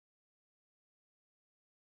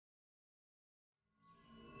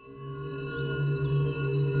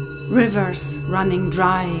Rivers running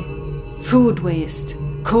dry, food waste,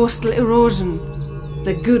 coastal erosion.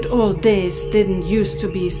 The good old days didn't used to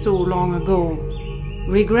be so long ago.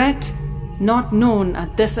 Regret not known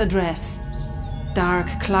at this address. Dark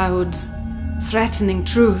clouds, threatening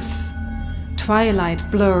truths. Twilight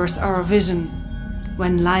blurs our vision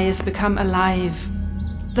when lies become alive.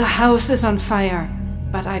 The house is on fire,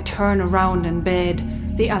 but I turn around in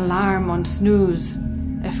bed, the alarm on snooze.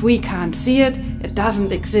 If we can't see it, it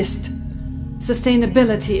doesn't exist.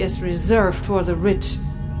 Sustainability is reserved for the rich.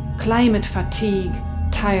 Climate fatigue,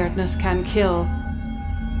 tiredness can kill.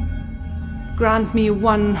 Grant me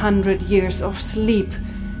 100 years of sleep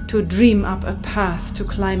to dream up a path to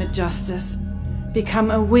climate justice.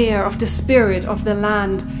 Become aware of the spirit of the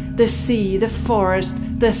land, the sea, the forest,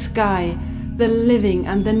 the sky, the living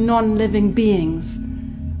and the non-living beings.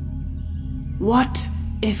 What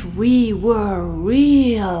if we were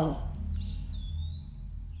real?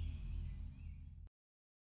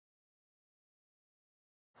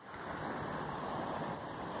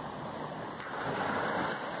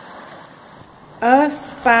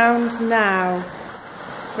 Earthbound now,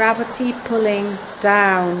 gravity pulling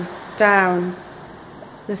down, down.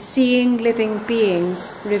 The seeing living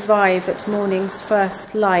beings revive at morning's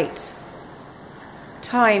first light.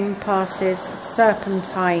 Time passes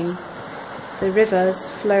serpentine, the rivers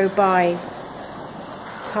flow by.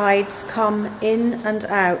 Tides come in and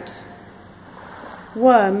out.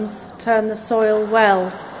 Worms turn the soil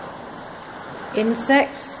well.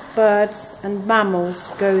 Insects, birds and mammals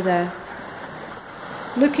go there.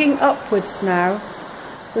 Looking upwards now,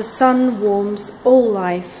 the sun warms all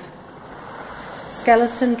life.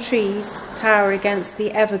 Skeleton trees tower against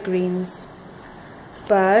the evergreens.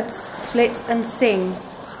 Birds flit and sing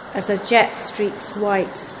as a jet streaks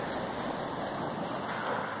white.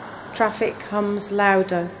 Traffic hums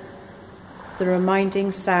louder, the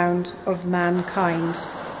reminding sound of mankind.